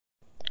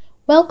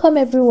Welcome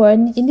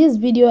everyone. In this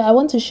video, I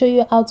want to show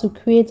you how to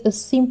create a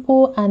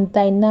simple and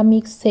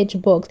dynamic search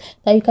box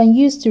that you can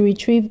use to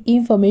retrieve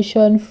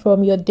information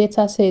from your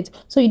data set.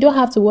 So you don't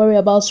have to worry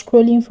about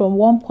scrolling from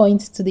one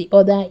point to the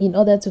other in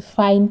order to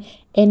find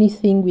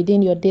anything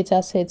within your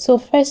data set. So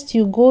first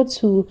you go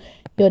to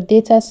your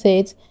data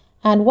set,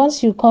 and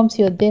once you come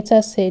to your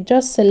data set,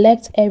 just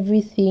select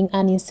everything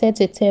and insert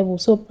a table.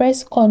 So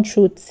press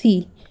Ctrl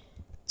T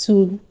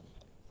to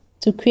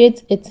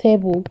create a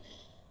table.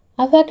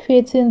 After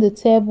creating the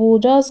table,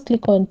 just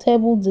click on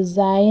table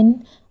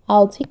design.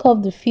 I'll tick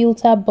off the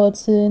filter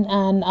button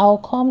and I'll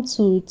come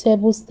to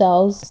table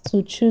styles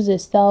to choose a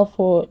style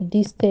for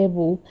this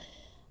table.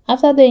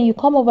 After then, you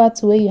come over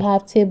to where you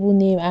have table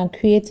name and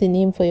create a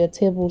name for your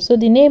table. So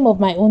the name of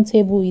my own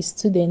table is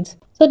student.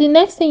 So the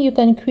next thing you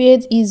can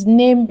create is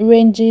name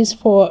ranges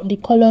for the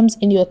columns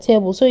in your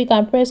table. So you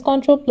can press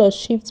Ctrl plus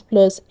Shift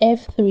plus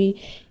F3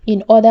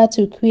 in order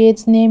to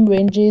create name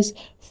ranges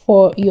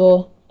for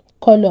your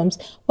columns.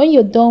 When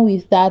you're done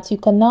with that, you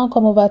can now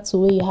come over to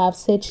where you have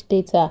search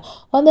data.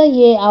 Under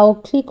here, I'll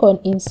click on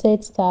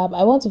insert tab.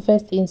 I want to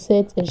first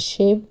insert a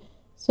shape,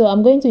 so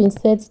I'm going to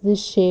insert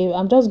this shape.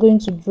 I'm just going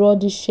to draw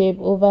this shape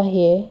over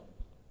here.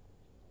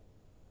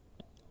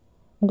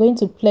 I'm going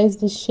to place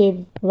this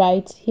shape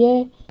right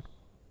here,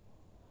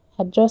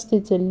 adjust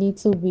it a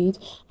little bit,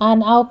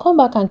 and I'll come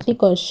back and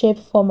click on shape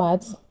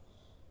format.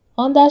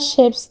 Under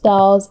shape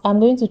styles, I'm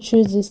going to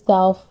choose this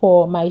style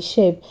for my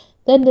shape.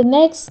 Then the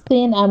next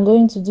thing I'm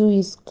going to do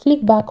is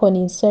click back on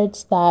insert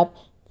tab,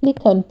 click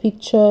on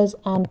pictures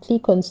and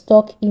click on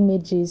stock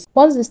images.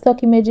 Once the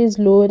stock images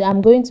load,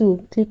 I'm going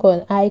to click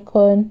on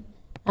icon,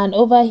 and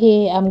over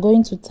here I'm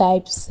going to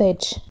type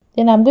search.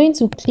 Then I'm going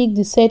to click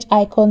the search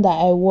icon that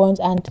I want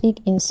and click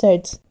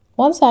insert.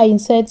 Once I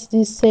insert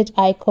this search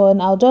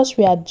icon, I'll just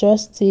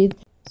readjust it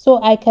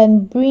so I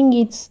can bring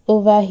it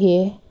over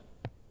here.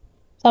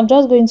 So I'm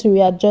just going to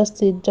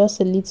readjust it just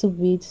a little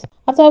bit.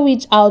 After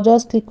which, I'll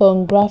just click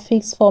on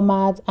graphics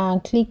format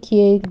and click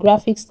here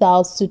graphic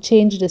styles to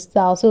change the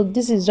style. So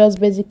this is just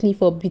basically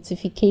for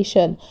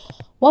beautification.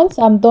 Once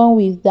I'm done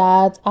with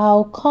that,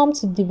 I'll come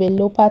to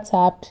developer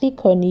tab,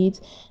 click on it,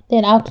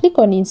 then I'll click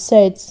on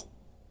insert.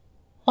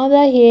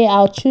 Under here,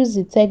 I'll choose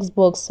the text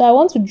box. So I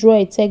want to draw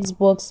a text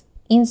box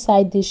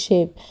inside this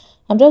shape.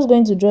 I'm just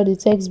going to draw the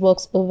text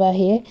box over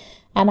here,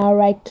 and I'll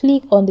right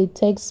click on the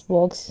text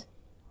box,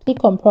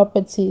 click on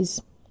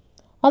properties.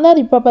 Under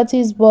the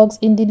properties box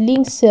in the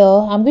link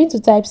cell, I'm going to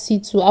type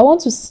C2. I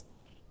want to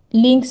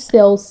link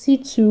cell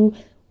C2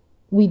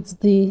 with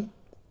the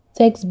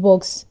text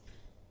box.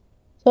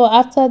 So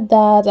after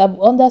that, I'm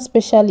under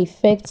special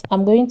effects.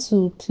 I'm going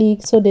to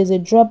click, so there's a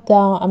drop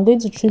down. I'm going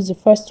to choose the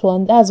first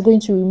one. That's going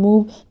to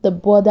remove the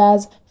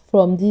borders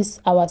from this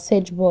our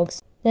search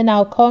box. Then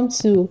I'll come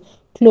to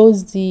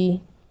close the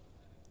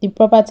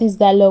properties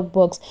dialog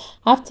box.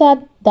 After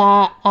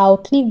that, I'll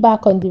click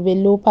back on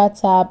developer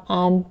tab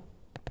and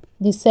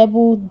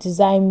disable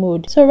design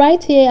mode. So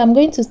right here, I'm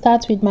going to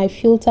start with my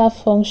filter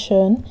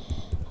function,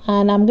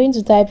 and I'm going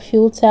to type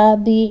filter.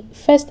 The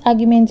first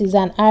argument is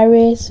an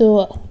array,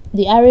 so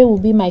the array will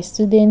be my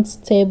students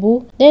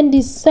table. Then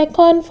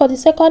for the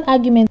second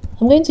argument,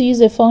 I'm going to use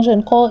a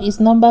function called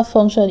ISNUMBER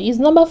function.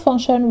 ISNUMBER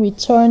function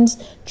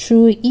returns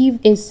true if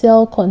a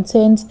cell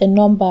contains a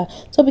number.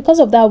 So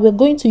because of that, we're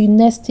going to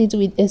nest it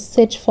with a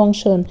search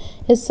function.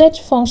 A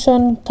search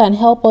function can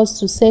help us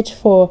to search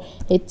for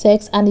a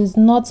text and is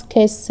not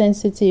case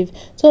sensitive.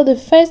 So the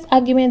first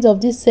argument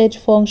of this search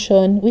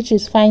function, which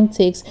is find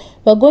text,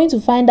 we're going to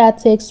find that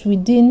text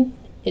within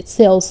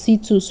cell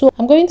C2. So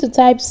I'm going to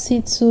type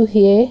C2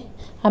 here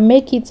and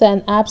make it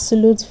an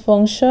absolute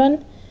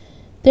function.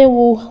 Then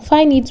we'll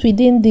find it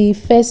within the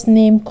first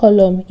name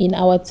column in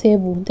our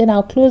table. Then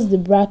I'll close the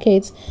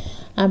bracket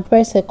and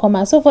press a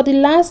comma. So for the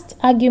last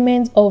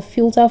argument of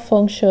filter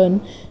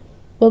function,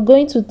 we're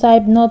going to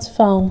type not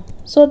found.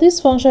 So this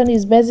function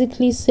is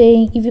basically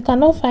saying if you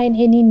cannot find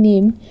any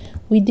name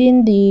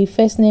within the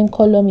first name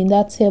column in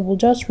that table,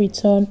 just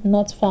return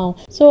not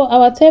found. So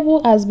our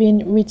table has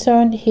been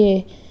returned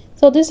here.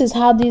 So this is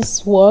how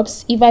this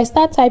works. If I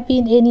start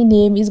typing any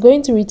name, it's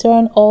going to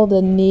return all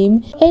the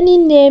name. Any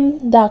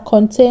name that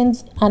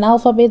contains an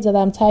alphabet that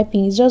I'm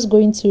typing is just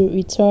going to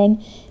return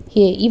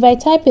here. If I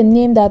type a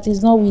name that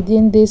is not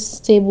within this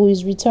table,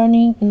 is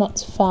returning not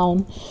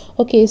found.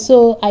 Okay,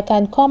 so I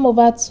can come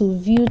over to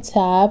view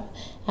tab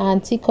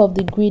and tick off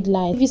the grid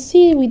line. If you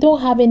see, we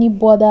don't have any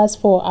borders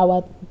for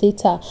our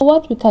data. So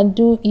what we can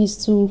do is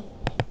to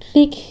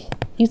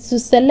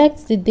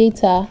select the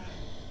data,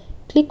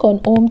 click on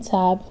home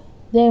tab.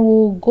 Then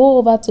we'll go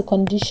over to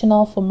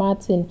conditional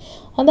formatting.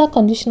 Under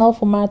conditional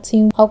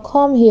formatting, I'll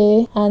come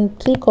here and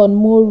click on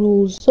more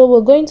rules. So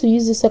we're going to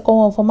use the second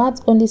one, format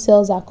only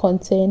cells that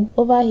contain.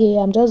 Over here,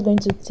 I'm just going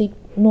to tick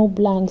no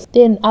blanks.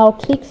 Then I'll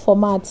click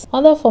format.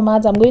 Under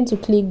format, I'm going to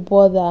click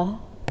border.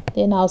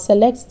 Then I'll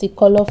select the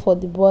color for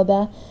the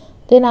border.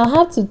 Then I'll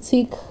have to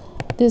tick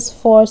these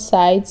 4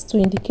 sides to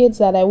indicate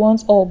that I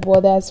want all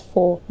borders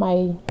for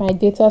my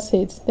data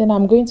set. Then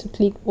I'm going to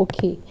click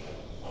OK.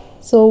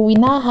 So we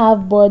now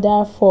have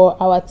border for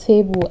our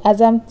table.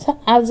 As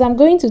I'm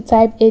going to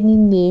type any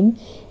name,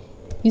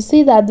 you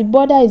see that the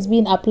border is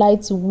being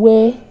applied to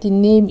where the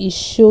name is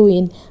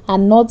showing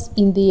and not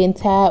in the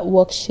entire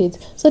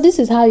worksheet. So this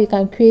is how you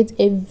can create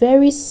a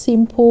very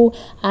simple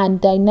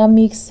and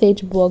dynamic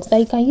search box that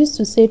you can use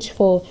to search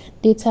for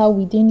data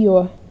within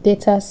your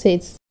data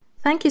sets.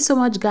 Thank you so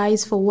much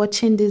guys for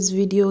watching this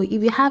video. If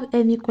you have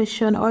any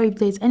question or if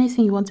there's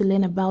anything you want to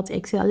learn about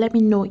Excel, let me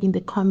know in the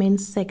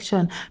comments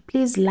section.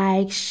 Please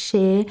like,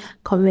 share,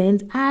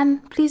 comment,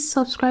 and please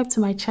subscribe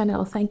to my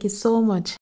channel. Thank you so much.